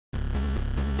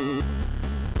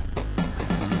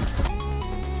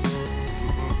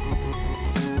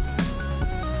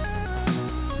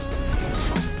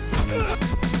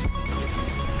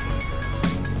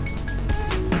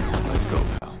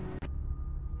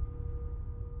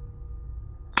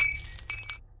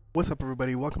What's up,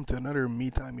 everybody? Welcome to another Me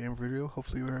Time Game video.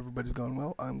 Hopefully, everybody's going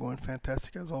well. I'm going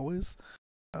fantastic as always.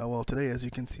 Well, today, as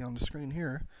you can see on the screen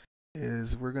here,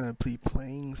 is we're gonna be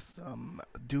playing some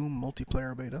Doom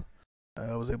multiplayer beta.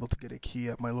 I was able to get a key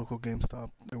at my local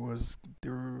GameStop. They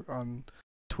were on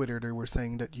Twitter. They were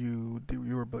saying that you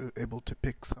were able to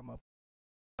pick some up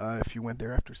if you went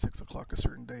there after 6 o'clock a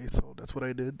certain day. So that's what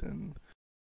I did, and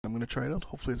I'm gonna try it out.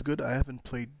 Hopefully, it's good. I haven't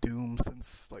played Doom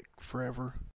since like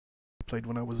forever. Played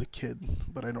when I was a kid,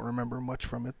 but I don't remember much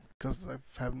from it because I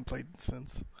haven't played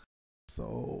since.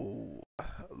 So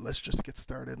let's just get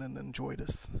started and enjoy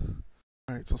this.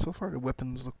 Alright, so far the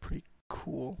weapons look pretty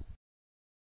cool.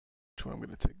 Which one I'm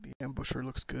going to take? The ambusher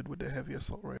looks good with the heavy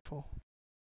assault rifle.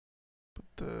 But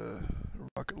the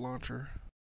rocket launcher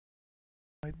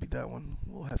might be that one.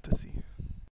 We'll have to see.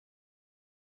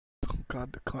 Oh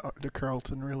god, the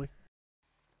Carlton, really?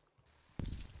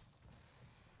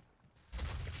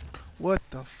 What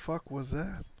the fuck was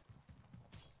that?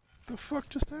 The fuck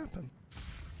just happened?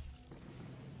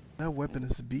 That weapon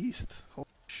is a beast. Holy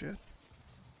shit.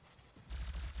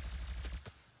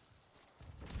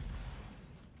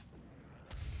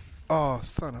 Oh,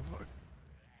 son of a...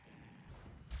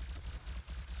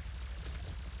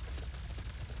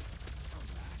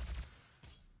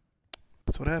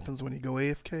 That's what happens when you go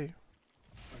AFK.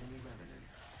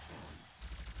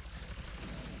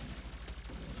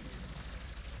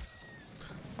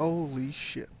 Holy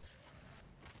shit.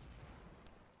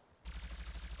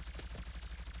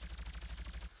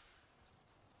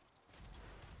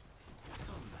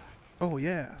 Oh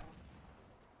yeah.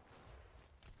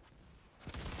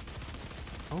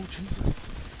 Oh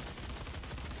Jesus.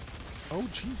 Oh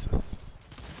Jesus.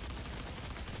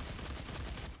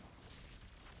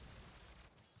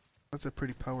 That's a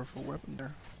pretty powerful weapon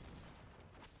there.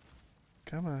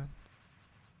 Come on.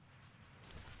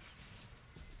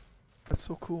 That's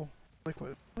so cool. Like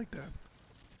that.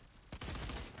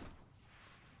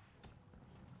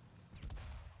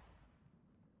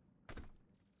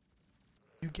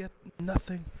 You get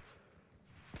nothing.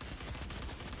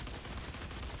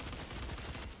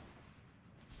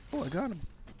 Oh, I got him.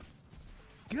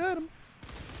 Got him.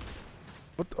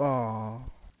 What? Oh.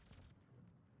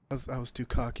 I was too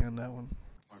cocky on that one.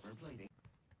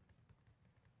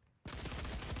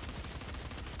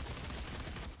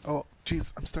 Oh,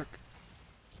 jeez, I'm stuck.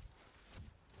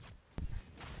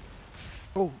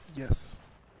 Oh, yes.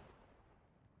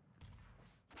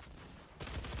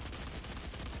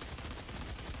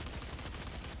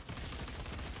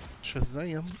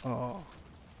 Shazam. Oh.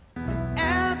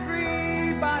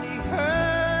 Everybody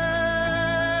hurts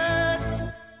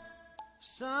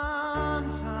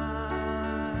sometimes.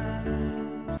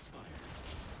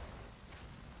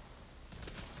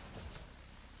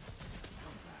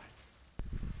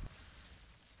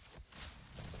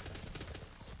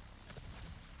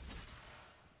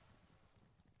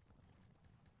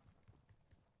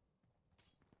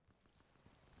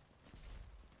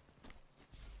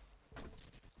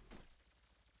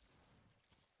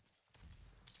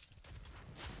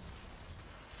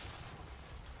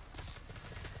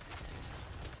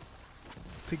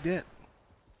 Take that.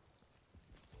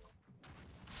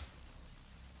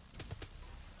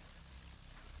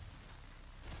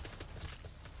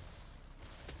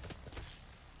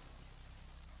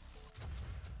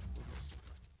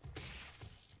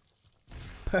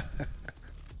 Oh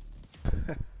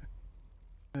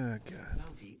god.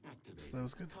 That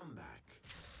was good. Comeback.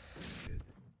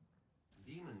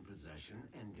 Demon possession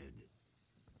ended.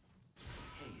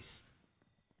 Haste.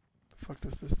 The fuck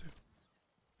does this do?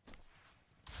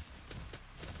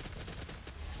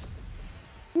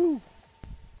 Woo!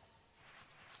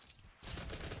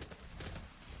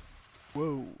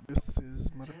 Whoa, this is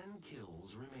mother. 10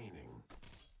 kills remaining.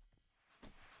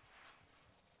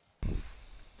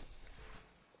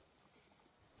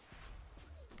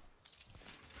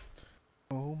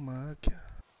 Oh my god.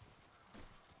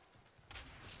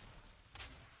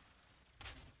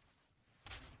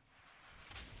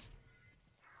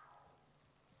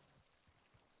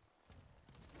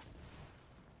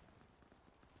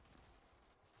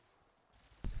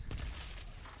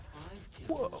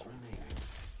 Whoa.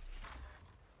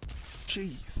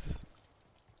 Jeez.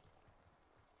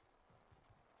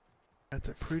 That's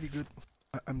a pretty good...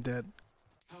 I'm dead.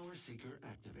 Power Seeker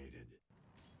activated.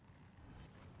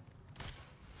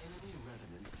 Enemy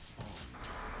Revenant spawned.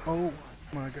 Oh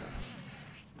my god.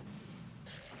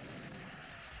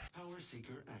 Power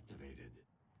Seeker activated.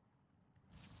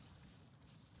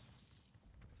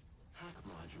 Hack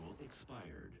module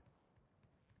expired.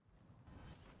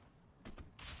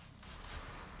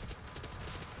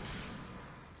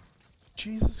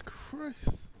 Jesus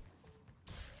Christ.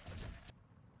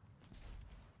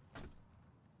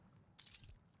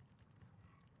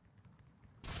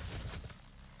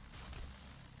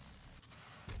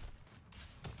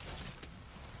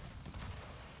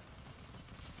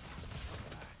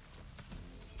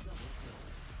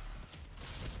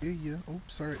 Yeah. Oh,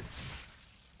 sorry.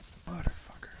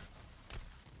 Motherfucker.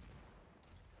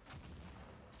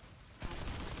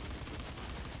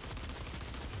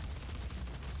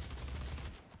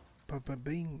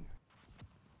 Ba-ba-bing.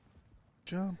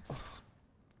 Jump. Ugh.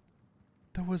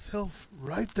 There was health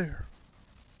right there.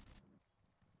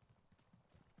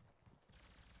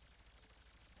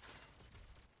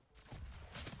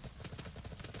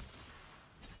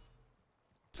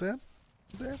 Sam?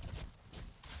 Is there?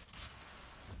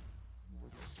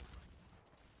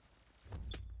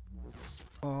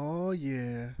 Oh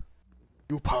yeah.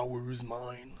 Your power is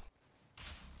mine.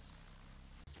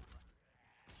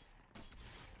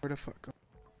 Where the fuck?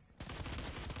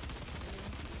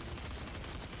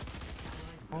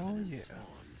 Oh yeah.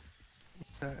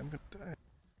 I'm gonna die.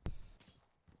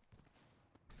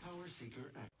 Power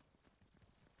Seeker activated.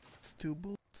 It's 2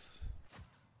 bullets.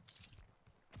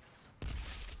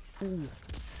 Ooh.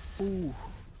 Ooh.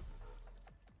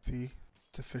 See?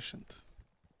 It's efficient.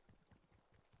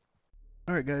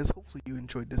 Alright guys, hopefully you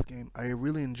enjoyed this game. I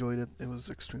really enjoyed it. It was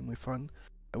extremely fun.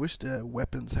 I wish the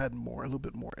weapons had a little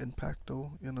bit more impact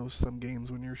though. You know, some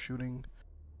games when you're shooting,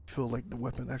 you feel like the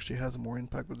weapon actually has more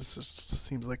impact, but this just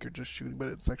seems like you're just shooting, but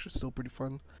it's actually still pretty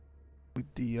fun.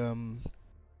 With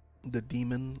the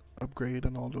demon upgrade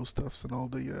and all those stuffs and all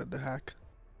the hack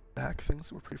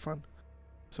things were pretty fun.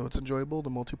 So it's enjoyable, the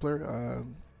multiplayer.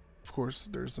 Of course,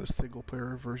 there's a single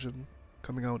player version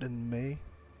coming out in May.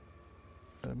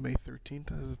 May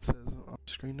 13th, as it says on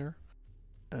the screen there.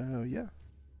 Yeah.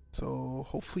 So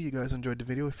hopefully you guys enjoyed the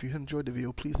video. If you enjoyed the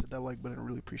video, please hit that like button. I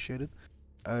really appreciate it.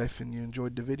 If you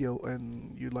enjoyed the video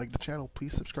and you like the channel,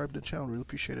 please subscribe to the channel. Really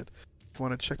appreciate it. If you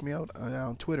want to check me out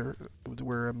on Twitter, that's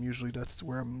where I'm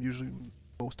usually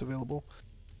most available,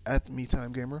 at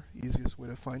MeTimeGamer, easiest way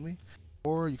to find me.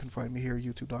 Or you can find me here,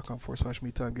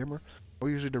 youtube.com/MeTimeGamer. Or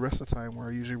usually the rest of the time where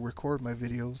I usually record my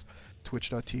videos,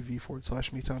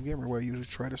 twitch.tv/MeTimeGamer, where I usually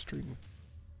try to stream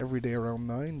every day around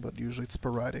 9, but usually it's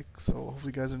sporadic. So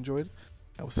hopefully you guys enjoyed.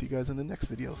 I will see you guys in the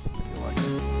next videos.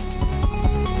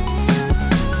 Bye.